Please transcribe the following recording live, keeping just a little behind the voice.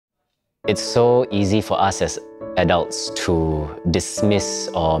It's so easy for us as adults to dismiss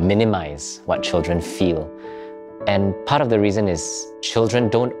or minimize what children feel. And part of the reason is children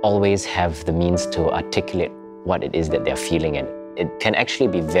don't always have the means to articulate what it is that they're feeling, and it can actually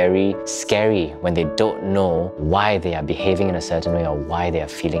be very scary when they don't know why they are behaving in a certain way or why they are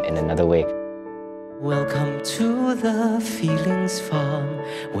feeling in another way. Welcome to the Feelings Farm,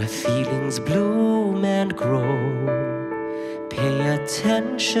 where feelings bloom and grow. Pay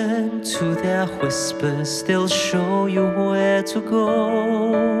attention to their whispers, they'll show you where to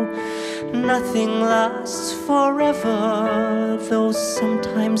go. Nothing lasts forever, though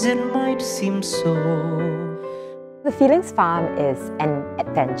sometimes it might seem so. The Feelings Farm is an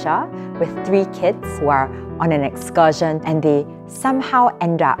adventure with 3 kids who are on an excursion, and they somehow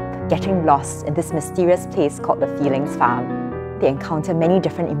end up getting lost in this mysterious place called the Feelings Farm. They encounter many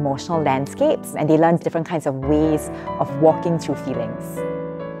different emotional landscapes, and they learn different kinds of ways of walking through feelings.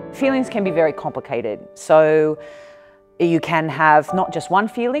 Feelings can be very complicated. So you can have not just one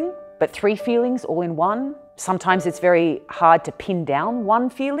feeling, but 3 feelings all in one. Sometimes it's very hard to pin down one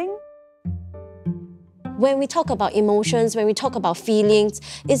feeling. When we talk about emotions, when we talk about feelings,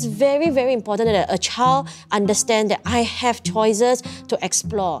 it's very, very important that a child understands that I have choices to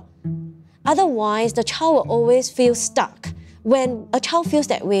explore. Otherwise, the child will always feel stuck. When a child feels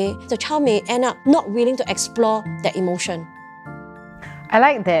that way, the child may end up not willing to explore that emotion. I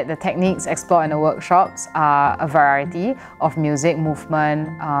like that the techniques explored in the workshops are a variety of music, movement,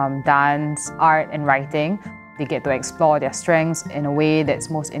 dance, art and writing. They get to explore their strengths in a way that's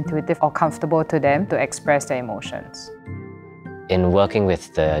most intuitive or comfortable to them to express their emotions. In working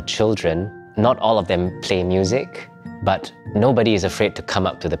with the children, not all of them play music, but nobody is afraid to come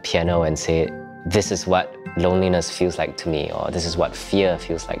up to the piano and say, this is what loneliness feels like to me, or this is what fear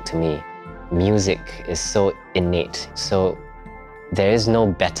feels like to me. Music is so innate, so there is no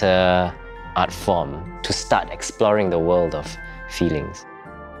better art form to start exploring the world of feelings.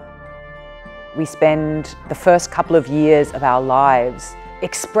 We spend the first couple of years of our lives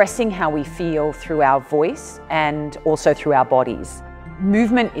expressing how we feel through our voice and also through our bodies.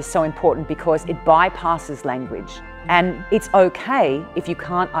 Movement is so important because it bypasses language, and it's okay if you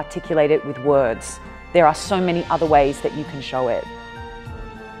can't articulate it with words. There are so many other ways that you can show it.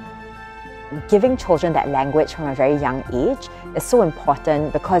 Giving children that language from a very young age is so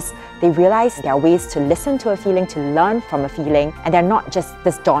important because they realize there are ways to listen to a feeling, to learn from a feeling, and they're not just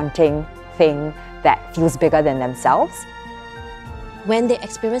this daunting thing that feels bigger than themselves. When they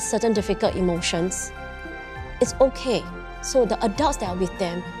experience certain difficult emotions, it's okay. So the adults that are with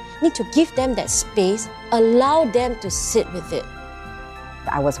them need to give them that space, allow them to sit with it.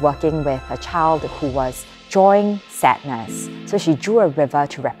 I was working with a child who was drawing sadness. So she drew a river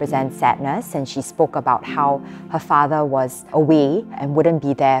to represent sadness, and she spoke about how her father was away and wouldn't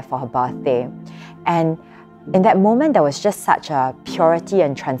be there for her birthday. And in that moment, there was just such a purity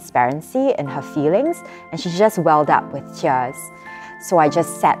and transparency in her feelings, and she just welled up with tears. So I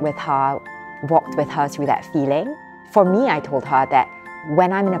just sat with her, walked with her through that feeling. For me, I told her that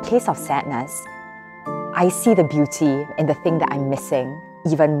when I'm in a place of sadness, I see the beauty in the thing that I'm missing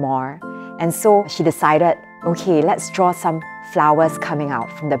even more. And so she decided, okay, let's draw some flowers coming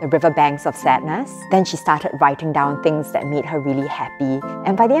out from the riverbanks of sadness. Then she started writing down things that made her really happy.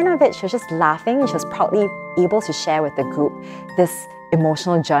 And by the end of it, she was just laughing, and she was proudly able to share with the group this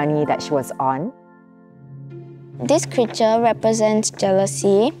emotional journey that she was on. This creature represents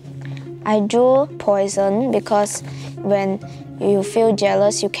jealousy. I drew poison because when you feel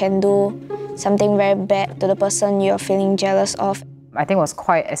jealous, you can do something very bad to the person you're feeling jealous of. I think it was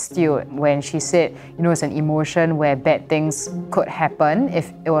quite astute when she said, it's an emotion where bad things could happen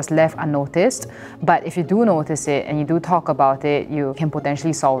if it was left unnoticed. But if you do notice it and you do talk about it, you can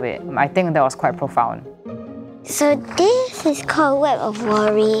potentially solve it. I think that was quite profound. So this is called Web of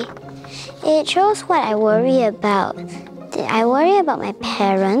Worry. It shows what I worry about. I worry about my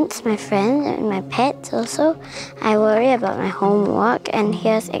parents, my friends, and my pets also. I worry about my homework, and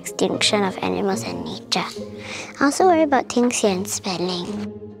here's extinction of animals and nature. I also worry about things and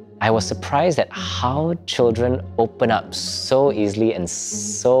spelling. I was surprised at how children open up so easily and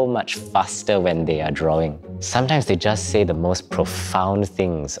so much faster when they are drawing. Sometimes they just say the most profound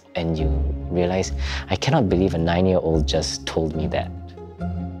things, and you realize, I cannot believe a 9-year-old just told me that.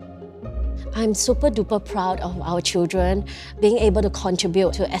 I'm super duper proud of our children being able to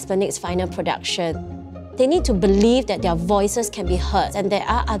contribute to Esplanade's final production. They need to believe that their voices can be heard, and there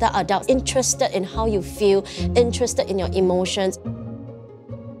are other adults interested in how you feel, interested in your emotions.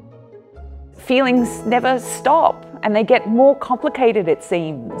 Feelings never stop, and they get more complicated, it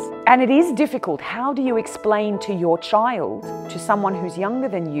seems. And it is difficult. How do you explain to your child, to someone who's younger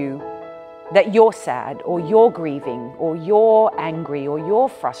than you, that you're sad or you're grieving or you're angry or you're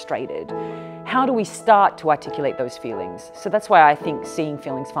frustrated, how do we start to articulate those feelings? So that's why I think Seeing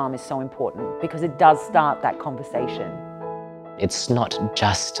Feelings Farm is so important, because it does start that conversation. It's not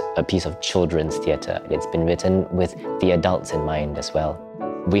just a piece of children's theatre. It's been written with the adults in mind as well.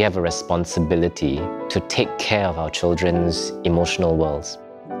 We have a responsibility to take care of our children's emotional worlds.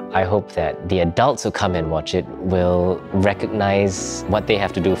 I hope that the adults who come and watch it will recognize what they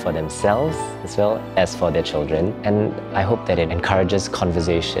have to do for themselves as well as for their children. And I hope that it encourages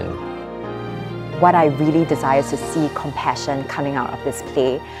conversation. What I really desire is to see compassion coming out of this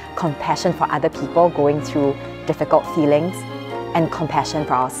play, compassion for other people going through difficult feelings, and compassion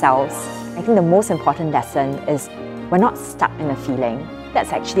for ourselves. I think the most important lesson is we're not stuck in a feeling.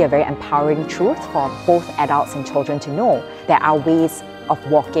 That's actually a very empowering truth for both adults and children to know. There are ways of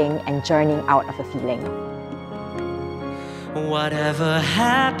walking and journeying out of a feeling. Whatever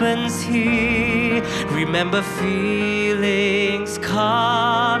happens here, remember feelings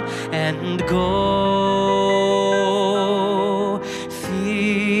come and go.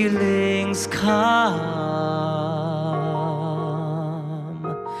 Feelings come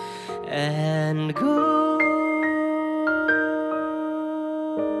and go.